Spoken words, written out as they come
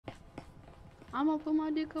I'm gonna put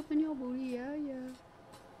my dick up in your booty, yeah, yeah.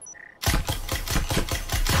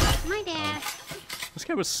 My dad. This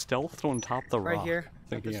guy was stealthed on top of the rock. Right here,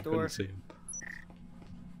 thinking I door. couldn't see him.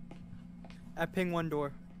 I ping one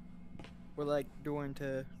door. We're like door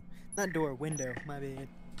into, not door, window. My bad.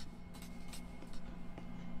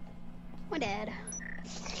 My dad.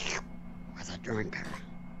 Where's that drink?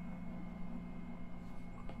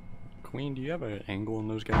 Queen, do you have an angle on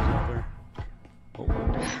those guys out there?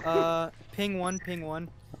 Oh. Ping one, ping one.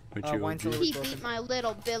 Wine cellar He broken. beat my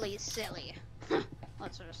little Billy silly.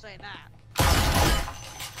 Let's just say that.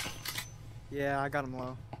 Yeah, I got him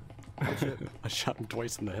low. I shot him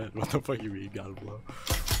twice in the head. What the fuck you mean, got him low?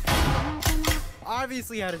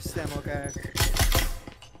 Obviously had a stem, okay.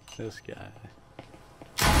 This guy.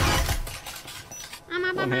 I'm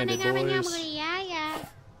up on my dick up in your booty, yeah, yeah.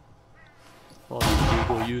 All these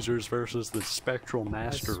Google users versus the Spectral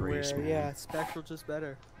Master I swear, Race, man. yeah, Spectral just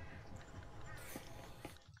better.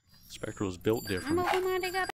 Spectral's built different. I'm up on my dick up